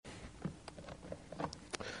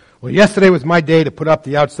Well, yesterday was my day to put up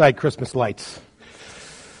the outside Christmas lights.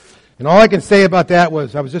 And all I can say about that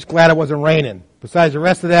was I was just glad it wasn't raining. Besides the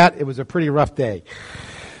rest of that, it was a pretty rough day.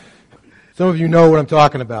 Some of you know what I'm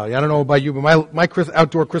talking about. I don't know about you, but my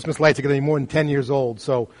outdoor Christmas lights are going to be more than 10 years old.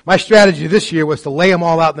 So my strategy this year was to lay them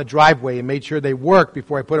all out in the driveway and made sure they worked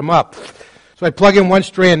before I put them up. So I plug in one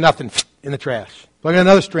strand, nothing, in the trash. Plug in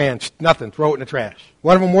another strand, nothing, throw it in the trash.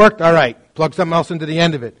 One of them worked, all right. Plug something else into the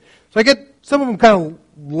end of it. So I get some of them kind of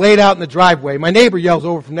laid out in the driveway. My neighbor yells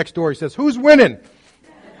over from next door. He says, "Who's winning?"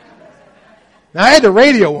 Now, I had the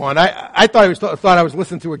radio on. I thought I was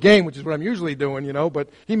listening to a game, which is what I'm usually doing, but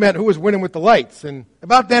he meant who was winning with the lights. And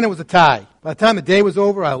about then, it was a tie. By the time the day was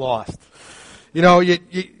over, I lost.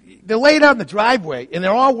 They're laid out in the driveway, and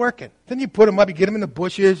they're all working. Then you put them up, you get them in the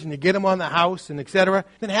bushes, and you get them on the house, and et cetera.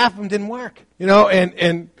 Then half of them didn't work.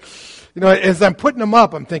 As I'm putting them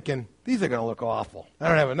up, I'm thinking, these are going to look awful. I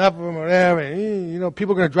don't have enough of them or whatever.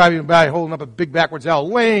 People are going to drive you by holding up a big backwards L.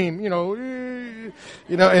 Lame, and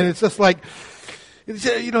it's just like,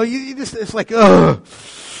 it's like, ugh.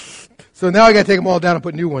 So now I got to take them all down and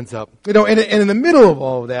put new ones up. And in the middle of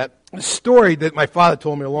all of that, a story that my father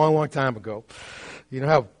told me a long, long time ago. You know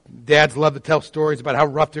how dads love to tell stories about how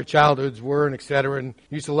rough their childhoods were and et cetera. And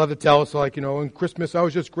he used to love to tell us, in Christmas, I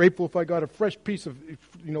was just grateful if I got a fresh piece of,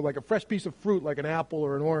 like a fresh piece of fruit, like an apple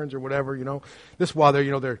or an orange or whatever, This while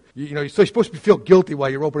you're supposed to feel guilty while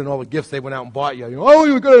you're opening all the gifts they went out and bought you. Oh,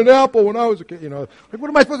 you got an apple when I was a kid, Like, what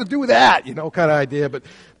am I supposed to do with that? Kind of idea. But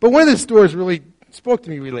one of the stories really spoke to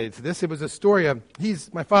me related to this. It was a story of,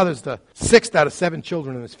 my father's the sixth out of 7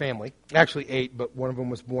 children in his family. Actually 8, but one of them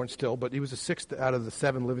was born still. But he was the sixth out of the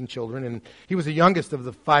 7 living children. And he was the youngest of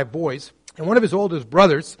the 5 boys. And one of his oldest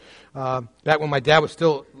brothers, back when my dad was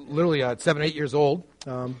still literally 7 or 8 years old,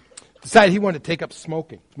 decided he wanted to take up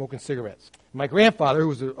smoking cigarettes. My grandfather, who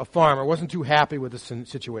was a farmer, wasn't too happy with the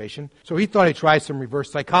situation. So he thought he'd try some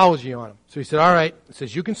reverse psychology on him. So he said, all right, he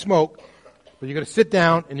says, you can smoke, but you're going to sit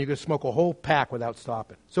down and you're going to smoke a whole pack without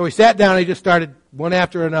stopping. So he sat down and he just started one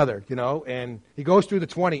after another, and he goes through the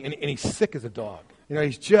 20 and he's sick as a dog.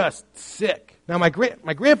 He's just sick. Now my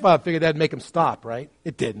grandfather figured that'd make him stop, right?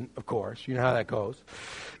 It didn't, of course. You know how that goes.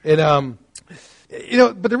 And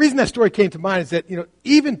but the reason that story came to mind is that,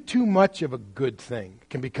 even too much of a good thing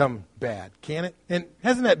can become bad, can it? And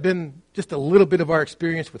hasn't that been just a little bit of our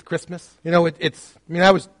experience with Christmas?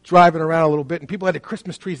 I was driving around a little bit and people had the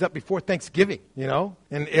Christmas trees up before Thanksgiving, and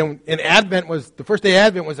Advent the first day of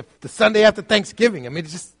Advent was the Sunday after Thanksgiving. It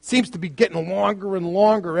just seems to be getting longer and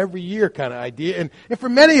longer every year kind of idea. And for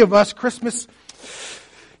many of us, Christmas,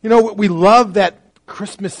 we love that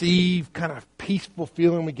Christmas Eve kind of peaceful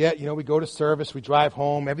feeling we get. We go to service, we drive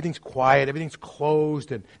home, everything's quiet, everything's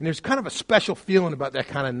closed, and there's kind of a special feeling about that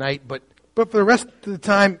kind of night. But for the rest of the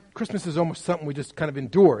time, Christmas is almost something we just kind of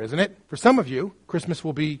endure, isn't it? For some of you, Christmas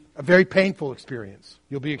will be a very painful experience.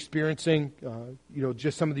 You'll be experiencing,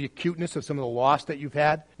 just some of the acuteness of some of the loss that you've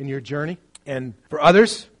had in your journey. And for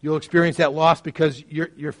others, you'll experience that loss because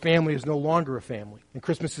your family is no longer a family. And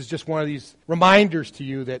Christmas is just one of these reminders to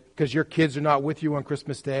you that because your kids are not with you on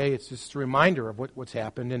Christmas Day, it's just a reminder of what's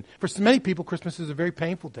happened. And for so many people, Christmas is a very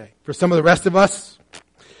painful day. For some of the rest of us,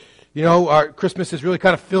 our Christmas is really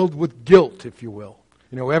kind of filled with guilt, if you will.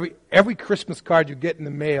 Every Christmas card you get in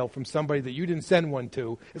the mail from somebody that you didn't send one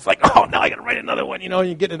to, it's like, oh, now I got to write another one, and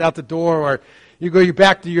you're getting it out the door, or you're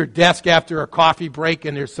back to your desk after a coffee break,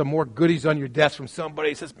 and there's some more goodies on your desk from somebody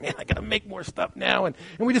who says, man, I got to make more stuff now, and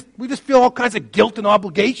we just feel all kinds of guilt and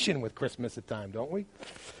obligation with Christmas at times, don't we?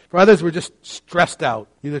 For others, we're just stressed out,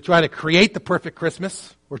 either trying to create the perfect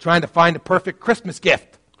Christmas or trying to find the perfect Christmas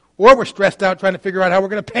gift. Or we're stressed out trying to figure out how we're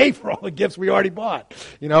going to pay for all the gifts we already bought.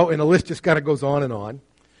 And the list just kind of goes on and on.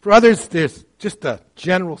 For others, there's just a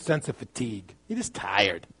general sense of fatigue. You're just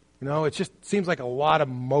tired. It just seems like a lot of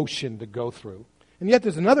motion to go through. And yet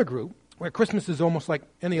there's another group where Christmas is almost like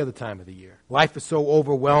any other time of the year. Life is so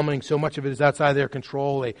overwhelming, so much of it is outside their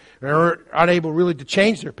control. They are unable really to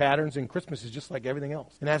change their patterns, and Christmas is just like everything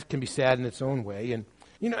else. And that can be sad in its own way. And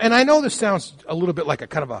I know this sounds a little bit like a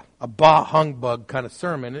kind of a bah humbug kind of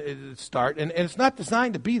sermon at the start, and it's not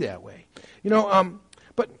designed to be that way.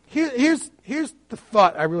 But here's the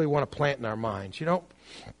thought I really want to plant in our minds.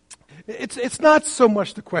 It's not so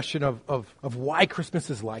much the question of why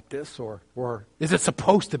Christmas is like this or is it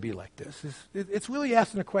supposed to be like this. It's really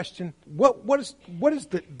asking the question, what is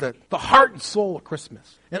the heart and soul of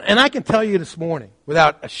Christmas? And I can tell you this morning,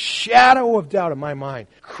 without a shadow of doubt in my mind,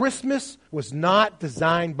 Christmas was not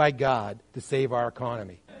designed by God to save our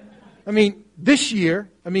economy. This year,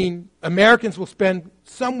 Americans will spend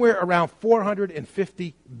somewhere around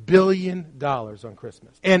 $450 billion on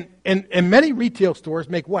Christmas. And many retail stores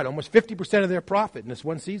make what? Almost 50% of their profit in this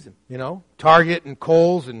one season. You know, Target and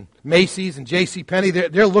Kohl's and Macy's and J.C. Penney,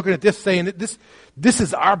 they're looking at this saying that this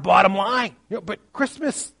is our bottom line. You know, but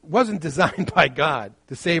Christmas wasn't designed by God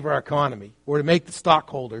to save our economy or to make the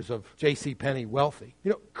stockholders of J.C. Penney wealthy.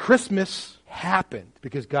 You know, Christmas happened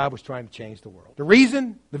because God was trying to change the world. The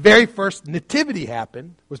reason the very first nativity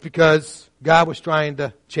happened was because God was trying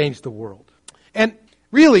to change the world. And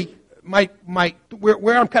really,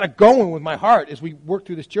 where I'm kind of going with my heart as we work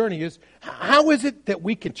through this journey is, how is it that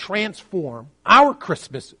we can transform our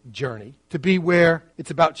Christmas journey to be where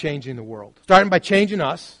it's about changing the world? Starting by changing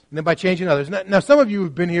us, and then by changing others. Now some of you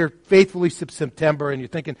have been here faithfully since September, and you're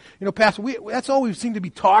thinking, you know, Pastor, that's all we seem to be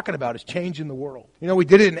talking about is changing the world. You know, we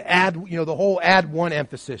did it in the whole add one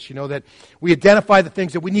emphasis, you know, that we identify the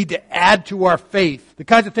things that we need to add to our faith, the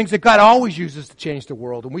kinds of things that God always uses to change the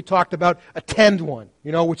world. And we talked about attend one,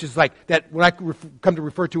 you know, which is like that, what I come to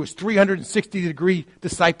refer to as 360-degree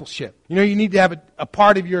discipleship. You know, you need to have a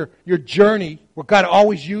part of your journey, what God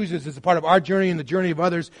always uses as a part of our journey and the journey of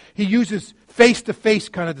others. He uses face-to-face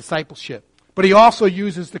kind of discipleship. But he also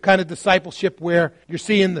uses the kind of discipleship where you're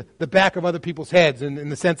seeing the back of other people's heads in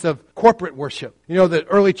the sense of corporate worship. You know, the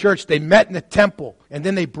early church, they met in the temple, and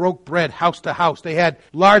then they broke bread house to house. They had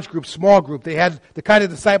large group, small group. They had the kind of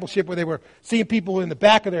discipleship where they were seeing people in the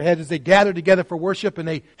back of their heads as they gathered together for worship, and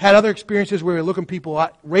they had other experiences where they were looking people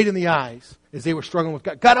right in the eyes as they were struggling with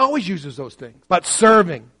God. God always uses those things. But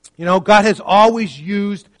serving. You know, God has always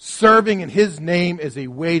used serving in His name as a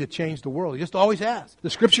way to change the world. He just always has. The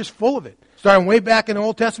Scripture's full of it. Starting way back in the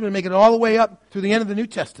Old Testament and making it all the way up through the end of the New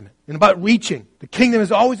Testament. And about reaching. The kingdom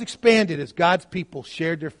has always expanded as God's people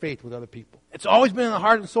shared their faith with other people. It's always been in the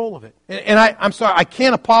heart and soul of it. And I'm sorry, I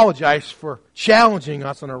can't apologize for challenging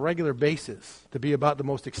us on a regular basis to be about the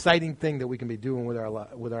most exciting thing that we can be doing with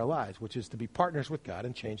our lives, which is to be partners with God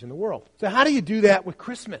and changing the world. So how do you do that with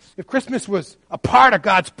Christmas? If Christmas was a part of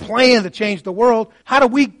God's plan to change the world, how do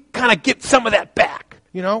we kind of get some of that back?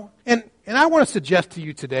 You know? And I want to suggest to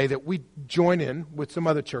you today that we join in with some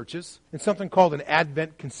other churches in something called an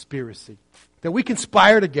Advent conspiracy. That we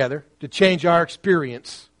conspire together to change our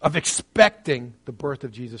experience of expecting the birth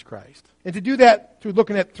of Jesus Christ. And to do that through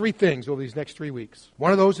looking at three things over these next 3 weeks.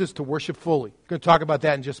 One of those is to worship fully. I'm going to talk about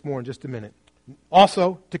that in just a minute.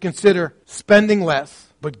 Also, to consider spending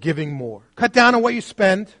less, but giving more. Cut down on what you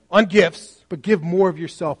spend on gifts, but give more of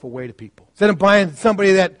yourself away to people. Instead of buying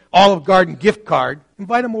somebody that Olive Garden gift card,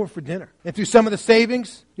 invite them over for dinner. And through some of the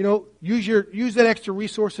savings, you know, use that extra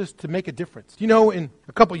resources to make a difference. You know, in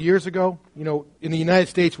a couple years ago, you know, in the United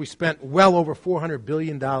States, we spent well over $400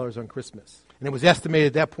 billion on Christmas. And it was estimated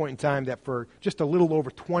at that point in time that for just a little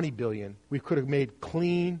over $20 billion, we could have made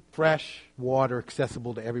clean, fresh water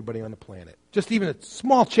accessible to everybody on the planet. Just even a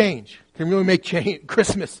small change can really make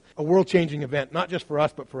Christmas a world-changing event, not just for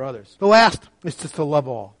us, but for others. The last is just to love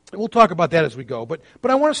all. And we'll talk about that as we go. But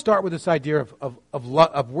I want to start with this idea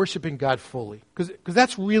of worshiping God fully, because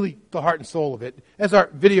that's really the heart and soul of it. As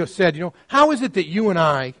our video said, you know, how is it that you and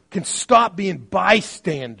I can stop being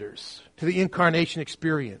bystanders to the incarnation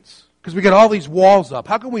experience? Because we got all these walls up.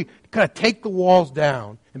 How can we kind of take the walls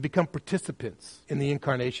down and become participants in the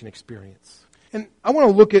incarnation experience? And I want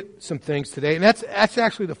to look at some things today, and that's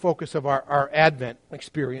actually the focus of our Advent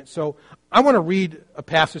experience. So I want to read a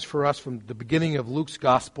passage for us from the beginning of Luke's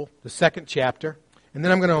Gospel, the 2nd chapter. And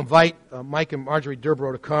then I'm going to invite Mike and Marjorie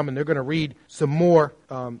Durbrow to come, and they're going to read some more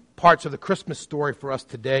parts of the Christmas story for us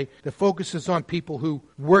today that focuses on people who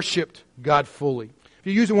worshiped God fully. If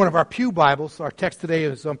you're using one of our Pew Bibles, our text today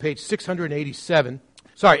is on page 867.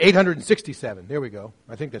 There we go.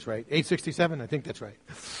 I think that's right. 867? I think that's right.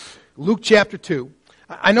 Luke chapter 2.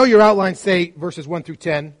 I know your outlines say verses 1 through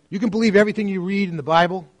 10. You can believe everything you read in the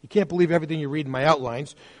Bible. You can't believe everything you read in my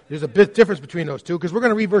outlines. There's a bit difference between those two because we're going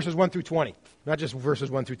to read verses 1 through 20, not just verses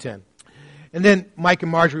 1 through 10. And then Mike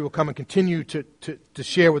and Marjorie will come and continue to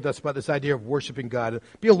share with us about this idea of worshiping God. It'll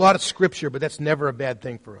be a lot of scripture, but that's never a bad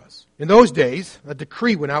thing for us. In those days, a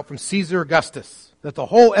decree went out from Caesar Augustus that the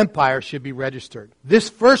whole empire should be registered. This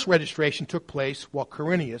first registration took place while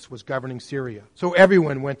Quirinius was governing Syria. So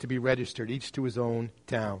everyone went to be registered, each to his own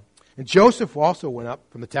town. And Joseph also went up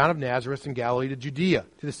from the town of Nazareth in Galilee to Judea,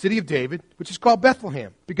 to the city of David, which is called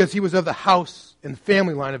Bethlehem, because he was of the house and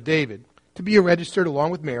family line of David, to be registered along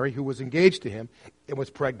with Mary, who was engaged to him and was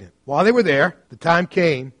pregnant. While they were there, the time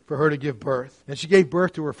came for her to give birth, and she gave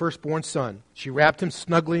birth to her firstborn son. She wrapped him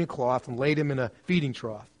snugly in cloth and laid him in a feeding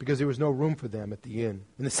trough, because there was no room for them at the inn.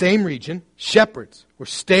 In the same region, shepherds were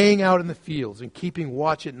staying out in the fields and keeping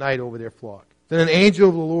watch at night over their flock. Then an angel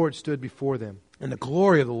of the Lord stood before them, and the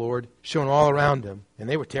glory of the Lord shone all around them, and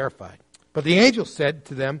they were terrified. But the angel said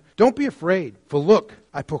to them, "Don't be afraid, for look,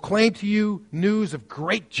 I proclaim to you news of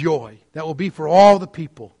great joy that will be for all the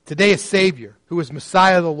people. Today a Savior, who is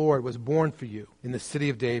Messiah the Lord, was born for you in the city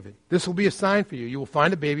of David. This will be a sign for you. You will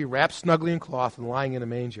find a baby wrapped snugly in cloth and lying in a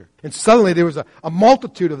manger." And suddenly there was a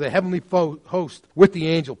multitude of the heavenly host with the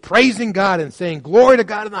angel, praising God and saying, "Glory to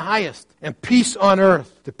God in the highest, and peace on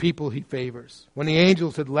earth to people he favors." When the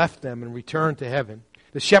angels had left them and returned to heaven,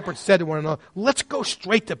 the shepherds said to one another, "Let's go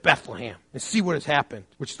straight to Bethlehem and see what has happened,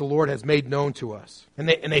 which the Lord has made known to us." And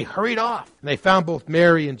they hurried off, and they found both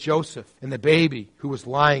Mary and Joseph and the baby who was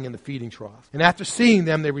lying in the feeding trough. And after seeing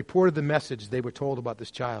them, they reported the message they were told about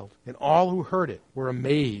this child. And all who heard it were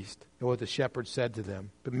amazed at what the shepherds said to them.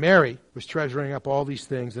 But Mary was treasuring up all these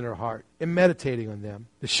things in her heart and meditating on them.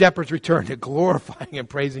 The shepherds returned to glorifying and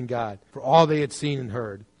praising God for all they had seen and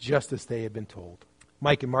heard, just as they had been told.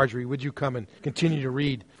 Mike and Marjorie, would you come and continue to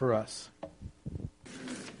read for us?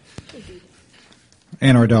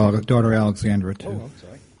 And our daughter Alexandra, too. Oh, I'm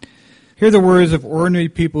sorry. Hear the words of ordinary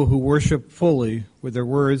people who worship fully with their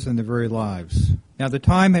words and their very lives. Now the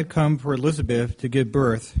time had come for Elizabeth to give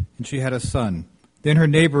birth, and she had a son. Then her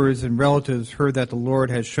neighbors and relatives heard that the Lord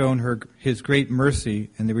had shown her his great mercy,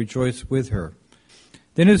 and they rejoiced with her.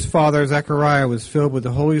 Then his father Zechariah was filled with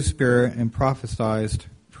the Holy Spirit and prophesied,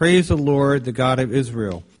 "Praise the Lord, the God of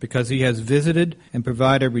Israel, because he has visited and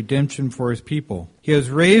provided redemption for his people. He has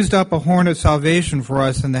raised up a horn of salvation for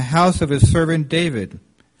us in the house of his servant David,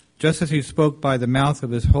 just as he spoke by the mouth of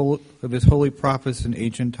his holy prophets in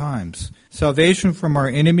ancient times. Salvation from our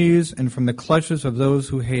enemies and from the clutches of those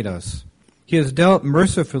who hate us. He has dealt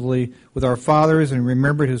mercifully with our fathers and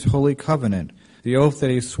remembered his holy covenant, the oath that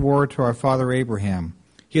he swore to our father Abraham.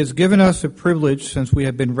 He has given us a privilege, since we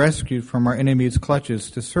have been rescued from our enemies' clutches,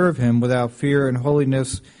 to serve him without fear in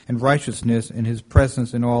holiness and righteousness in his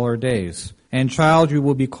presence in all our days. And child, you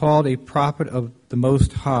will be called a prophet of the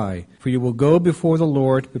Most High, for you will go before the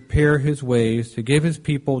Lord to prepare his ways, to give his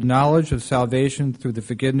people knowledge of salvation through the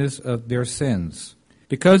forgiveness of their sins.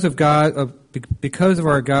 Because of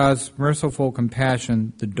our God's merciful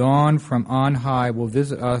compassion, the dawn from on high will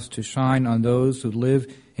visit us to shine on those who live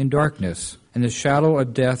in darkness, and the shadow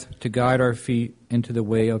of death to guide our feet into the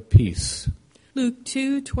way of peace." Luke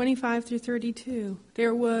 2:25-32.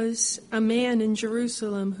 There was a man in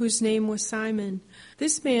Jerusalem whose name was Simon.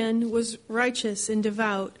 This man was righteous and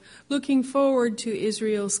devout, looking forward to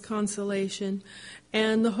Israel's consolation,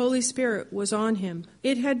 and the Holy Spirit was on him.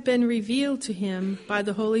 It had been revealed to him by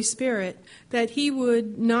the Holy Spirit that he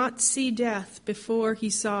would not see death before he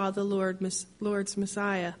saw the Lord's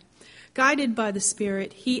Messiah. Guided by the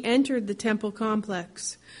Spirit, he entered the temple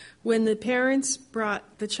complex. When the parents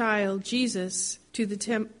brought the child Jesus to the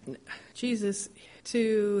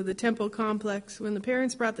temple complex, when the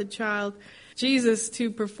parents brought the child Jesus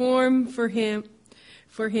to perform for him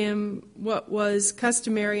what was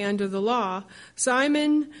customary under the law,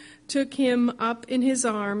 Simon took him up in his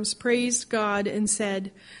arms, praised God, and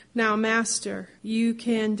said, "Now, Master, you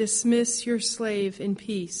can dismiss your slave in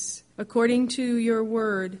peace, according to your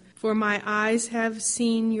word, for my eyes have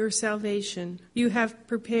seen your salvation. You have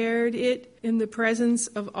prepared it in the presence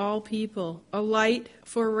of all people, a light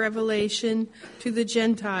for revelation to the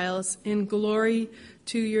Gentiles and glory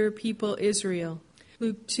to your people Israel."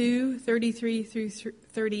 Luke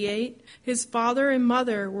 2:33-38. His father and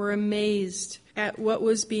mother were amazed at what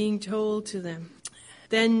was being told to them.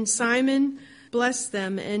 Then Simon blessed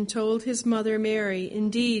them and told his mother Mary,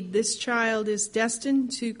 "Indeed, this child is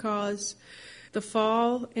destined to cause the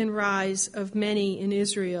fall and rise of many in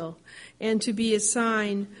Israel, and to be a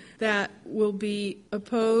sign that will be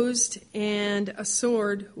opposed, and a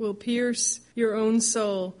sword will pierce your own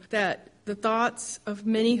soul, that the thoughts of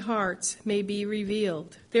many hearts may be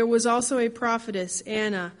revealed." There was also a prophetess,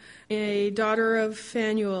 Anna, a daughter of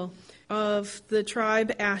Phanuel, of the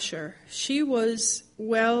tribe Asher. She was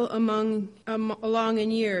well along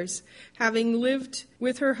in years, having lived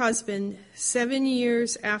with her husband 7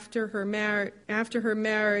 years after her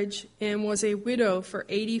marriage, and was a widow for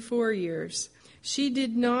 84 years. She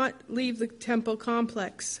did not leave the temple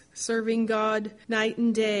complex, serving God night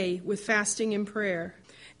and day with fasting and prayer.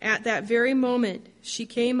 At that very moment, she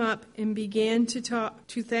came up and began to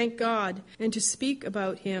thank God and to speak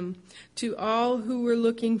about him to all who were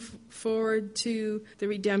looking forward to the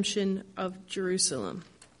redemption of Jerusalem.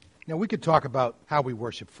 Now, we could talk about how we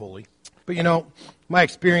worship fully. But, my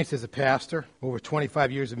experience as a pastor over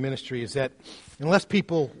 25 years of ministry is that unless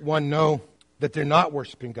people, one, know that they're not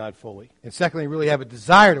worshiping God fully, and secondly, really have a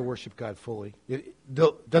desire to worship God fully, it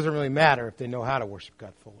doesn't really matter if they know how to worship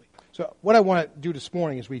God fully. So So what I want to do this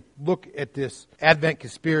morning is we look at this Advent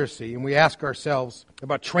conspiracy and we ask ourselves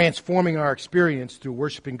about transforming our experience through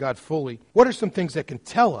worshiping God fully. What are some things that can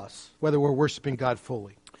tell us whether we're worshiping God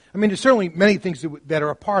fully? I mean, there's certainly many things that are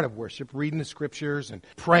a part of worship, reading the Scriptures and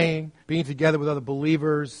praying, being together with other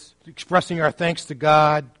believers, expressing our thanks to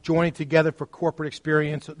God, joining together for corporate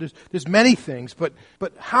experience. There's many things, but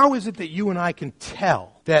how is it that you and I can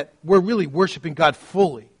tell that we're really worshiping God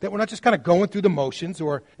fully? That we're not just kind of going through the motions,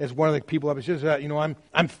 or as one of the people up says,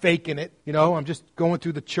 I'm faking it, I'm just going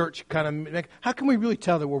through the church kind of. How can we really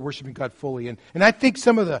tell that we're worshiping God fully? And I think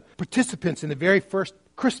some of the participants in the very first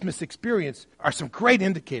Christmas experience are some great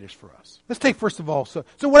indicators for us. Let's take first of all, so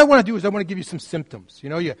what I want to do is I want to give you some symptoms.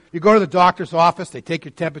 You go to the doctor's office, they take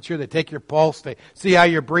your temperature, they take your pulse, they see how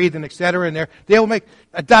you're breathing, etc., and they will make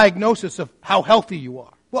a diagnosis of how healthy you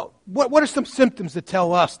are. Well, what are some symptoms that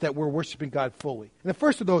tell us that we're worshiping God fully? And the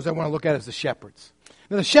first of those I want to look at is the shepherds.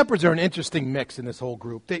 Now, the shepherds are an interesting mix in this whole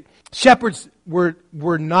group. Shepherds were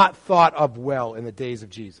not thought of well in the days of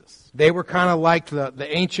Jesus. They were kind of like the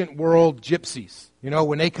ancient world gypsies.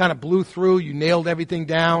 When they kind of blew through, you nailed everything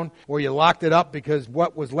down, or you locked it up because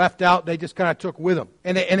what was left out, they just kind of took with them.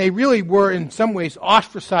 And they really were, in some ways,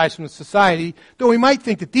 ostracized from the society, though we might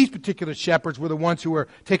think that these particular shepherds were the ones who were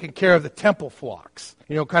taking care of the temple flocks,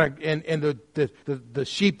 and the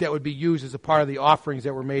sheep that would be used as a part of the offerings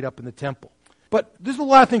that were made up in the temple. But there's a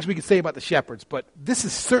lot of things we could say about the shepherds, but this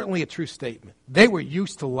is certainly a true statement. They were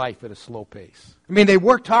used to life at a slow pace. I mean, they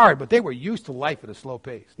worked hard, but they were used to life at a slow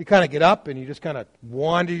pace. You kind of get up and you just kind of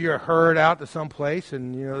wander your herd out to some place,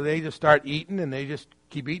 and they just start eating, and they just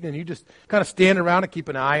keep eating, and you just kind of stand around and keep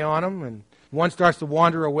an eye on them. And one starts to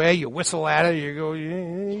wander away, you whistle at it, you go,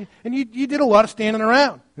 and you did a lot of standing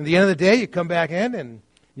around. At the end of the day, you come back in and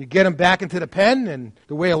you get them back into the pen, and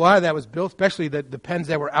the way a lot of that was built, especially the pens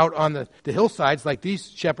that were out on the hillsides, like these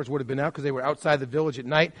shepherds would have been out because they were outside the village at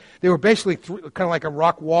night. They were basically kind of like a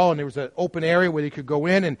rock wall, and there was an open area where they could go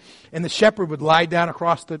in, and the shepherd would lie down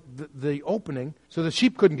across the opening so the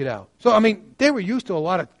sheep couldn't get out. So, I mean, they were used to a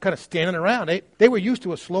lot of kind of standing around. They were used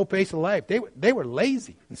to a slow pace of life. They were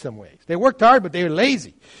lazy in some ways. They worked hard, but they were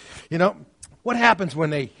lazy, What happens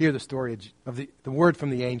when they hear the story of the word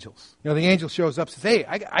from the angels? The angel shows up and says, hey,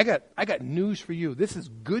 I got news for you. This is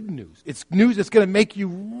good news. It's news that's going to make you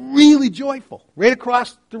really joyful. Right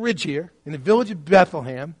across the ridge here, in the village of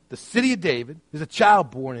Bethlehem, the city of David, there's a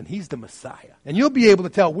child born, and he's the Messiah. And you'll be able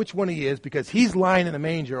to tell which one he is because he's lying in a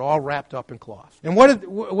manger all wrapped up in cloth. And what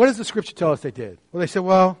does the scripture tell us they did? Well, they said,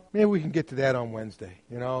 well, maybe we can get to that on Wednesday.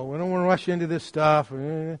 We don't want to rush into this stuff.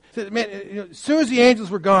 As soon as the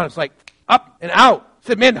angels were gone, it's like, up and out.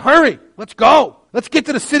 Said, man, hurry. Let's go. Let's get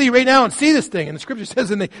to the city right now and see this thing. And the scripture says,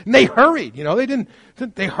 and they hurried.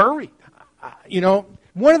 They hurried.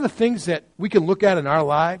 One of the things that we can look at in our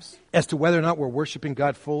lives as to whether or not we're worshiping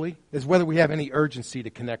God fully is whether we have any urgency to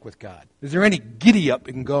connect with God. Is there any giddy up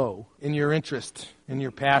and go in your interest, in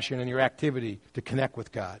your passion, in your activity to connect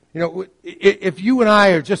with God? If you and I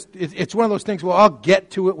are just, it's one of those things, well, I'll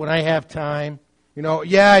get to it when I have time.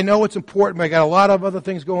 I know it's important, but I got a lot of other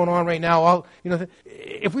things going on right now.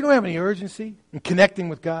 If we don't have any urgency in connecting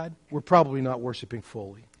with God, we're probably not worshiping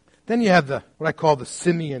fully. Then you have what I call the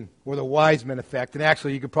Simeon or the wise men effect. And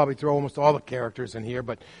actually, you could probably throw almost all the characters in here.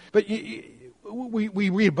 But we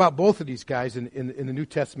read about both of these guys in the New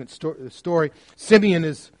Testament story. Simeon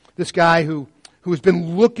is this guy who has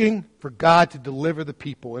been looking for God to deliver the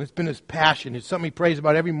people. And it's been his passion. It's something he prays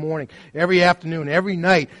about every morning, every afternoon, every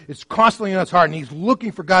night. It's constantly in his heart. And he's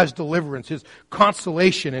looking for God's deliverance, his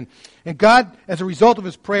consolation. And God, as a result of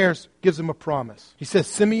his prayers, gives him a promise. He says,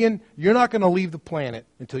 Simeon, you're not going to leave the planet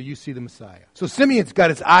until you see the Messiah. So Simeon's got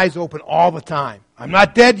his eyes open all the time. I'm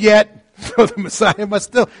not dead yet. So the Messiah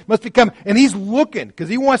must be coming. And he's looking because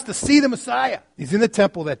he wants to see the Messiah. He's in the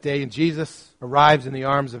temple that day, and Jesus arrives in the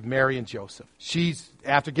arms of Mary and Joseph.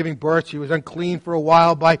 After giving birth, she was unclean for a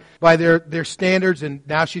while by their standards, and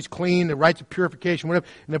now she's clean, the rites of purification, whatever.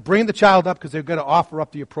 And they're bringing the child up because they're going to offer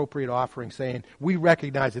up the appropriate offering, saying, we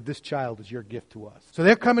recognize that this child is your gift to us. So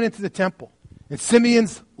they're coming into the temple, and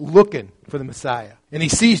Simeon's looking for the Messiah. And he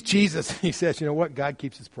sees Jesus, and he says, you know what? God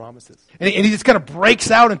keeps his promises. And he just kind of breaks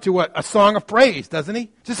out into a song of praise, doesn't he?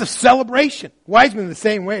 Just a celebration. Wise men the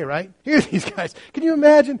same way, right? Here's these guys. Can you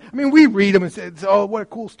imagine? I mean, we read them and say, oh, what a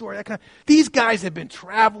cool story. These guys have been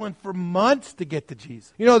traveling for months to get to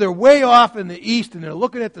Jesus. They're way off in the east, and they're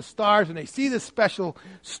looking at the stars, and they see this special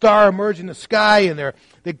star emerge in the sky, and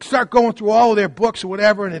they start going through all of their books or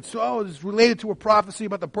whatever, and it's related to a prophecy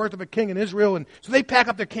about the birth of a king in Israel. And so they pack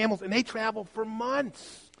up their camels, and they travel for months.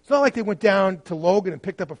 It's not like they went down to Logan and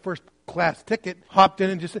picked up a first-class ticket, hopped in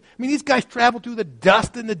and just... I mean, these guys traveled through the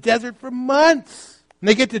dust in the desert for months. And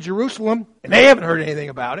they get to Jerusalem, and they haven't heard anything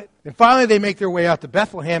about it. And finally, they make their way out to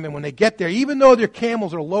Bethlehem, and when they get there, even though their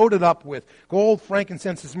camels are loaded up with gold,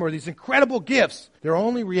 frankincense, and myrrh, these incredible gifts, their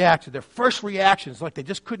only reaction, their first reaction, is like they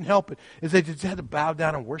just couldn't help it, is they just had to bow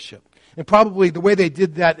down and worship. And probably the way they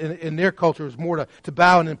did that in their culture was more to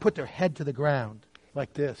bow and then put their head to the ground,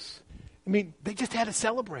 like this. I mean, they just had to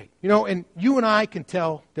celebrate. And you and I can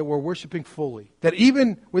tell that we're worshiping fully. That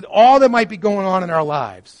even with all that might be going on in our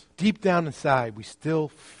lives, deep down inside, we still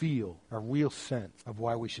feel a real sense of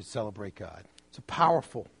why we should celebrate God. It's a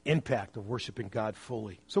powerful impact of worshiping God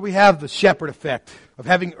fully. So we have the shepherd effect of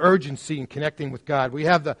having urgency in connecting with God. We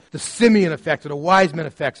have the Simeon effect or the wise men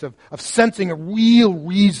effects of sensing a real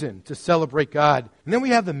reason to celebrate God. And then we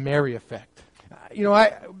have the Mary effect.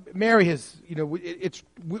 Mary has,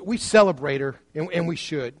 we celebrate her, and we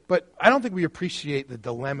should, but I don't think we appreciate the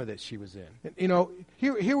dilemma that she was in.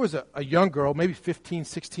 Here was a young girl, maybe 15,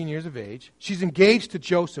 16 years of age. She's engaged to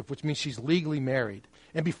Joseph, which means she's legally married.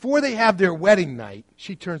 And before they have their wedding night,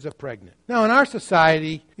 she turns up pregnant. Now, in our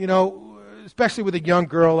society, especially with a young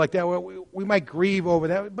girl like that, we might grieve over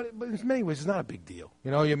that, but in many ways, it's not a big deal.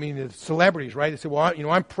 The celebrities, right? They say, well,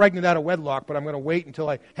 I'm pregnant out of wedlock, but I'm going to wait until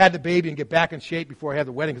I had the baby and get back in shape before I have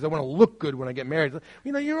the wedding because I want to look good when I get married.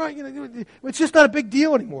 You're right. It's just not a big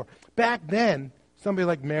deal anymore. Back then, somebody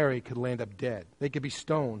like Mary could land up dead. They could be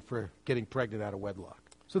stoned for getting pregnant out of wedlock.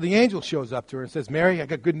 So the angel shows up to her and says, Mary, I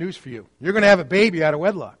got good news for you. You're going to have a baby out of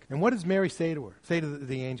wedlock. And what does Mary say to her? Say to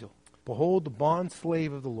the angel, behold, the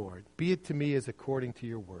bondslave of the Lord. Be it to me as according to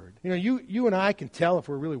your word. You and I can tell if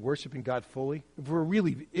we're really worshiping God fully, if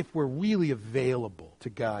we're really available to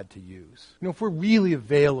God to use. If we're really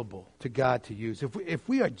available to God to use, if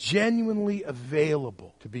we are genuinely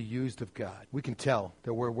available to be used of God, we can tell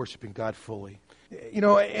that we're worshiping God fully.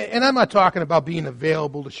 And I'm not talking about being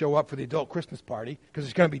available to show up for the adult Christmas party because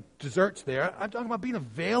there's going to be desserts there. I'm talking about being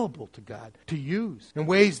available to God to use in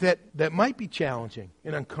ways that might be challenging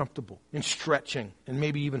and uncomfortable and stretching and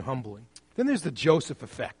maybe even humbling. Then there's the Joseph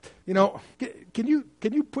effect. Can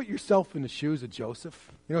you put yourself in the shoes of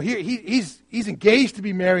Joseph? He's engaged to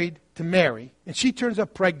be married to Mary, and she turns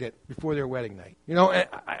up pregnant before their wedding night. And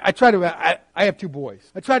I have two boys.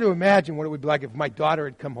 I try to imagine what it would be like if my daughter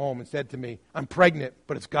had come home and said to me, I'm pregnant,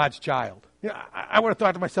 but it's God's child. I would have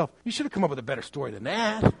thought to myself, you should have come up with a better story than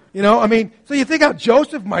that. So you think how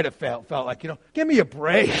Joseph might have felt like, give me a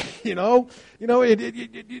break,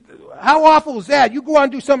 how awful is that? You go out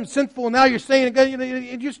and do something sinful, and now you're saying,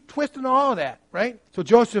 you're just twisting all of that, right? So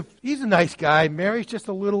Joseph, he's a nice guy. Mary's just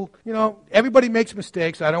a little, everybody makes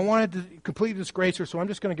mistakes. I don't want to completely disgrace her, so I'm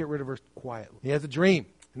just going to get rid of her quietly. He has a dream.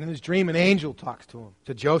 And in his dream, an angel talks to him.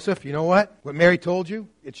 Said, Joseph, you know what? What Mary told you,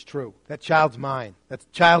 it's true. That child's mine. That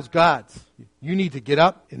child's God's. You need to get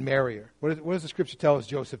up and marry her. What does the scripture tell us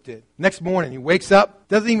Joseph did? Next morning, he wakes up,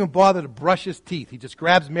 doesn't even bother to brush his teeth. He just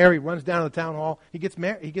grabs Mary, runs down to the town hall. He gets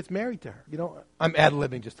married to her. I'm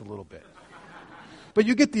ad-libbing just a little bit. But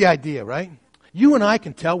you get the idea, right? You and I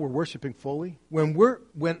can tell we're worshiping fully when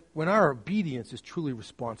our obedience is truly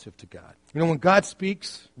responsive to God. When God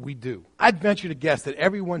speaks, we do. I'd venture to guess that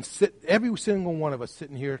every single one of us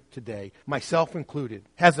sitting here today, myself included,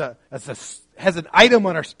 has an item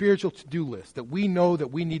on our spiritual to-do list that we know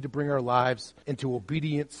that we need to bring our lives into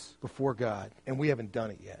obedience before God, and we haven't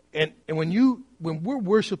done it yet. And when we're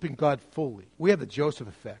worshiping God fully, we have the Joseph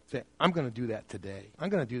effect. Say, I'm going to do that today. I'm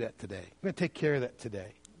going to do that today. I'm going to take care of that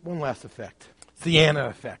today. One last effect. It's the Anna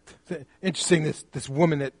effect. It's interesting, this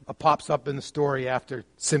woman that pops up in the story after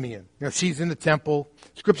Simeon. She's in the temple.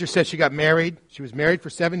 Scripture says she got married. She was married for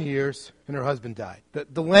 7 years, and her husband died.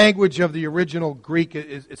 The language of the original Greek,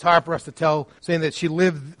 it's hard for us to tell, saying that she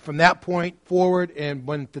lived from that point forward, and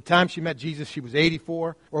when the time she met Jesus, she was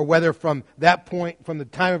 84, or whether from that point, from the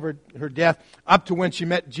time of her death, up to when she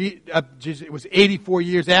met Jesus, it was 84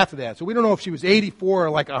 years after that. So we don't know if she was 84 or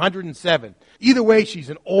like 107. Either way, she's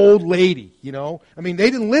an old lady, they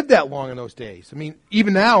didn't live that long in those days.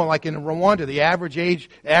 Even now, like in Rwanda, the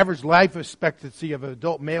average life expectancy of an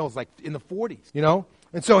adult male is like in the 40s,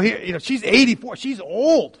 And so here, she's 84. She's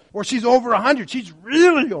old. Or she's over 100. She's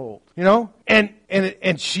really old,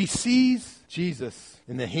 And she sees Jesus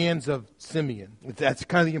in the hands of Simeon. That's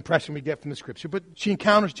kind of the impression we get from the scripture. But she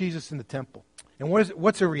encounters Jesus in the temple. And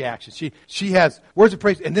what's her reaction? She has words of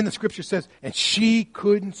praise. And then the scripture says, and she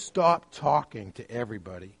couldn't stop talking to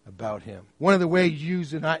everybody about him. One of the ways you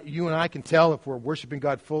and I can tell if we're worshiping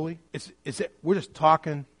God fully is that we're just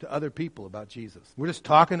talking to other people about Jesus. We're just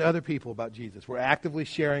talking to other people about Jesus. We're actively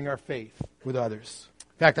sharing our faith with others.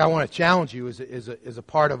 fact, I want to challenge you as a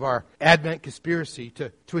part of our Advent conspiracy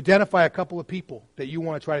to identify a couple of people that you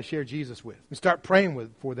want to try to share Jesus with. And start praying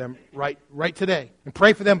for them right today. And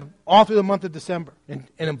pray for them all through the month of December. And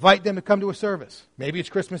invite them to come to a service. Maybe it's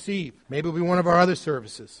Christmas Eve. Maybe it'll be one of our other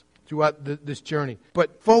services throughout this journey.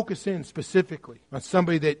 But focus in specifically on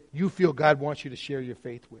somebody that you feel God wants you to share your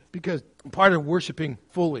faith with. Because part of worshiping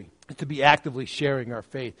fully is to be actively sharing our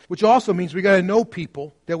faith, which also means we got to know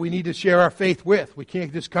people that we need to share our faith with. We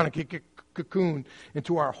can't just kind of get cocooned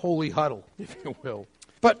into our holy huddle, if you will.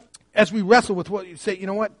 But as we wrestle with what you say, you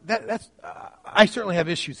know what? That's I certainly have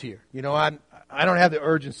issues here. You know, I don't have the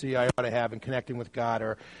urgency I ought to have in connecting with God,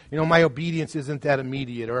 or, you know, my obedience isn't that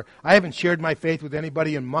immediate, or I haven't shared my faith with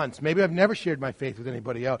anybody in months. Maybe I've never shared my faith with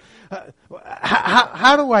anybody else.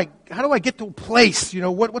 How do I get to a place, you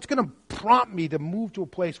know, what's going to prompt me to move to a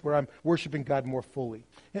place where I'm worshiping God more fully?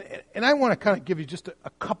 And I want to kind of give you just a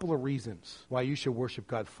couple of reasons why you should worship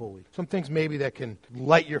God fully. Some things maybe that can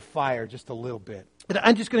light your fire just a little bit. And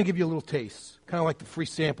I'm just going to give you a little taste, kind of like the free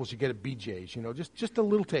samples you get at BJ's, you know, just a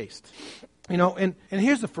little taste. You know, and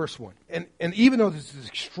here's the first one. And even though this is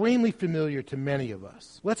extremely familiar to many of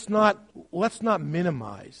us, let's not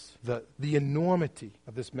minimize the enormity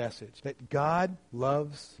of this message. That God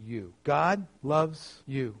loves you. God loves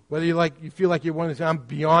you. Whether you feel like you're one of these, I'm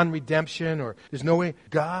beyond redemption, or there's no way.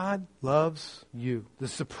 God loves you. The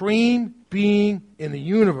supreme being in the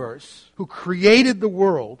universe who created the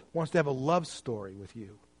world wants to have a love story with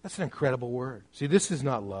you. That's an incredible word. See, this is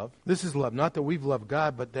not love. This is love. Not that we've loved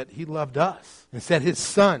God, but that He loved us and sent His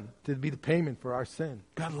Son to be the payment for our sin.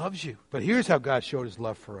 God loves you. But here's how God showed His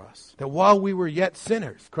love for us. That while we were yet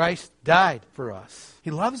sinners, Christ died for us. He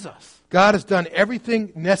loves us. God has done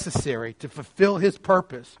everything necessary to fulfill His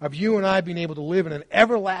purpose of you and I being able to live in an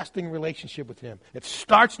everlasting relationship with Him. It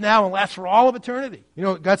starts now and lasts for all of eternity. You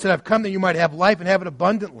know, God said, I've come that you might have life and have it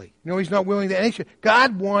abundantly. You know, He's not willing that any.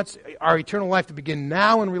 God wants our eternal life to begin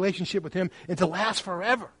now in relationship with Him and to last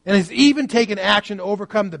forever. And has even taken action to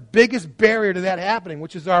overcome the biggest barrier to that happening,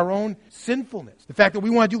 which is our own sinfulness. The fact that we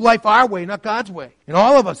want to do life our way, not God's way. And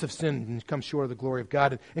all of us have sinned and come short of the glory of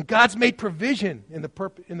God. And God's made provision in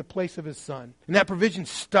the place of His Son. And that provision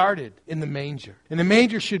started in the manger. And the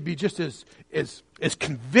manger should be just as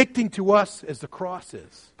convicting to us as the cross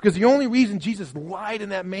is. Because the only reason Jesus lied in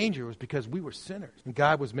that manger was because we were sinners. And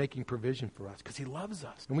God was making provision for us because He loves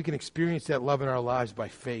us. And we can experience that love in our lives by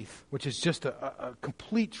faith, which is just a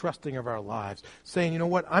complete trusting of our lives. Saying, you know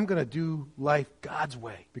what, I'm going to do life God's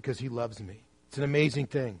way because He loves me. It's an amazing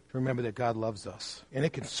thing to remember that God loves us. And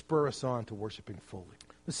it can spur us on to worshiping fully.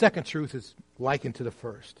 The second truth is likened to the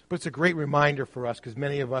first. But it's a great reminder for us because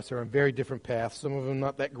many of us are on very different paths. Some of them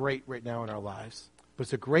not that great right now in our lives. But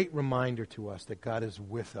it's a great reminder to us that God is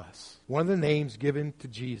with us. One of the names given to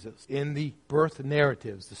Jesus in the birth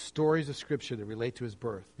narratives, the stories of Scripture that relate to His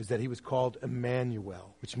birth, is that He was called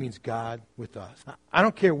Emmanuel, which means God with us. I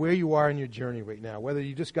don't care where you are in your journey right now, whether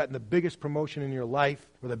you've just gotten the biggest promotion in your life,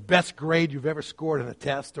 or the best grade you've ever scored on a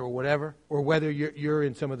test or whatever, or whether you're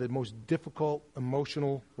in some of the most difficult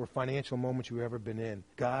emotional or financial moments you've ever been in.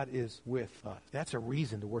 God is with us. That's a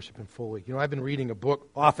reason to worship Him fully. You know, I've been reading a book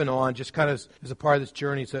off and on, just kind of as a part of this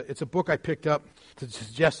journey. It's a book I picked up to the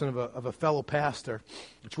suggestion of a fellow pastor.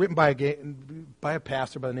 It's written by a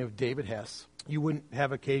pastor by the name of David Hess. You wouldn't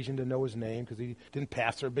have occasion to know his name because he didn't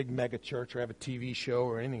pastor a big mega church or have a TV show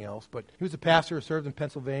or anything else. But he was a pastor who served in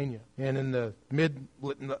Pennsylvania. And in the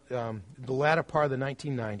latter part of the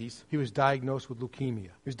 1990s, he was diagnosed with leukemia. He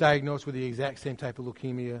was diagnosed with the exact same type of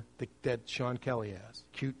leukemia that Sean Kelly has,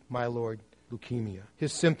 acute myeloid leukemia.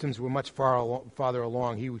 His symptoms were much farther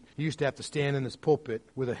along. He used to have to stand in his pulpit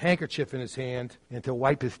with a handkerchief in his hand and to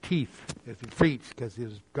wipe his teeth as he preached because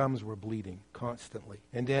his gums were bleeding constantly.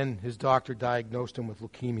 And then his doctor diagnosed him with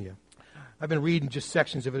leukemia. I've been reading just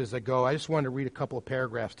sections of it as I go. I just wanted to read a couple of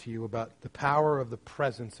paragraphs to you about the power of the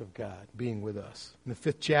presence of God being with us. In the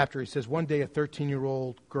 5th chapter, he says, one day a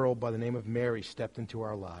 13-year-old girl by the name of Mary stepped into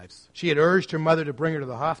our lives. She had urged her mother to bring her to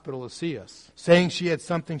the hospital to see us, saying she had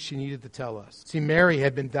something she needed to tell us. See, Mary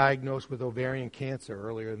had been diagnosed with ovarian cancer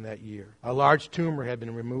earlier in that year. A large tumor had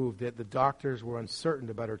been removed, yet the doctors were uncertain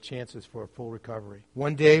about her chances for a full recovery.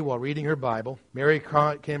 One day, while reading her Bible, Mary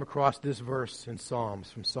came across this verse in Psalms,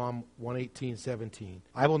 from Psalm 118:17.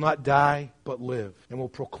 I will not die, but live, and will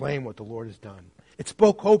proclaim what the Lord has done. It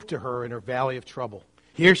spoke hope to her in her valley of trouble.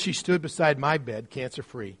 Here she stood beside my bed,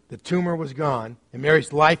 cancer-free. The tumor was gone, and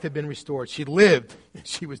Mary's life had been restored. She lived, and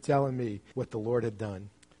she was telling me what the Lord had done.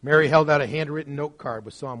 Mary held out a handwritten note card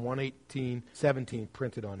with Psalm 118:17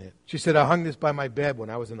 printed on it. She said, I hung this by my bed when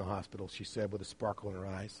I was in the hospital, she said with a sparkle in her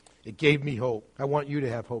eyes. It gave me hope. I want you to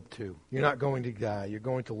have hope too. You're not going to die. You're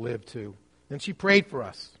going to live too. Then she prayed for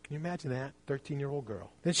us. Can you imagine that? 13-year-old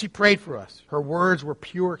girl. Then she prayed for us. Her words were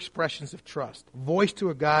pure expressions of trust, voiced to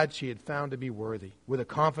a God she had found to be worthy. With a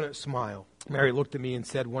confident smile, Mary looked at me and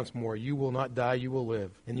said once more, you will not die, you will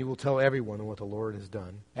live, and you will tell everyone what the Lord has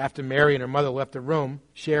done. After Mary and her mother left the room,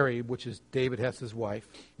 Sherry, which is David Hess's wife,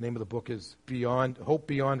 the name of the book is Hope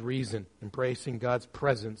Beyond Reason, Embracing God's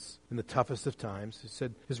Presence in the Toughest of Times. He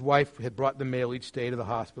said his wife had brought the mail each day to the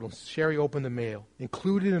hospital. Sherry opened the mail.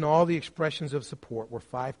 Included in all the expressions of support were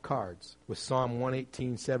 5 cards with Psalm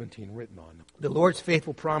 118:17 written on them. The Lord's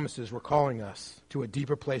faithful promises were calling us to a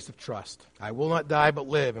deeper place of trust. I will not die but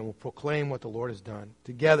live and will proclaim what the Lord has done.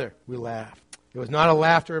 Together we laughed. It was not a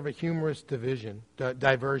laughter of a humorous diversion.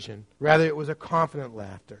 Rather, it was a confident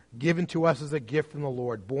laughter, given to us as a gift from the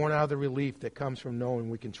Lord, born out of the relief that comes from knowing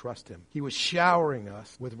we can trust Him. He was showering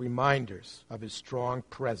us with reminders of His strong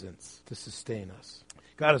presence to sustain us.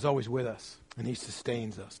 God is always with us, and He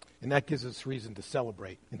sustains us. And that gives us reason to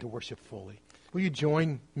celebrate and to worship fully. Will you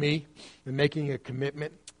join me in making a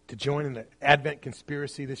commitment to join in the Advent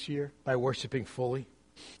conspiracy this year by worshiping fully?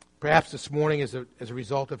 Perhaps this morning, as a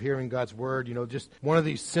result of hearing God's Word, just one of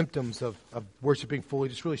these symptoms of worshiping fully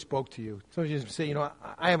just really spoke to you. Some of you say,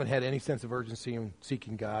 I haven't had any sense of urgency in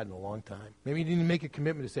seeking God in a long time. Maybe you need to make a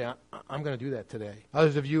commitment to say, I'm going to do that today.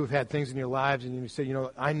 Others of you have had things in your lives and you say,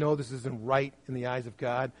 I know this isn't right in the eyes of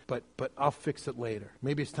God, but I'll fix it later.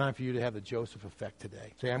 Maybe it's time for you to have the Joseph effect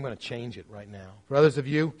today. Say, I'm going to change it right now. For others of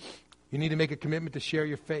you, you need to make a commitment to share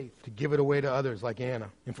your faith, to give it away to others like Anna.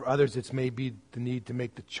 And for others, it's maybe the need to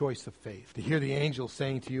make the choice of faith, to hear the angel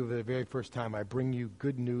saying to you for the very first time, I bring you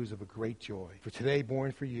good news of a great joy. For today,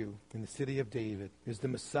 born for you in the city of David is the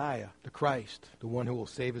Messiah, the Christ, the one who will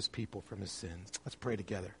save His people from his sins. Let's pray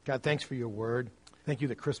together. God, thanks for your word. Thank you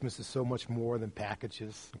that Christmas is so much more than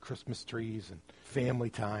packages and Christmas trees and family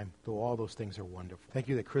time, though all those things are wonderful. Thank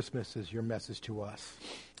you that Christmas is your message to us,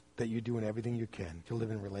 that you're doing everything you can to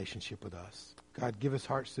live in relationship with us. God, give us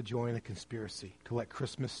hearts to join a conspiracy, to let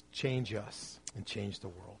Christmas change us and change the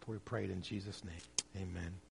world. We pray it in Jesus' name. Amen.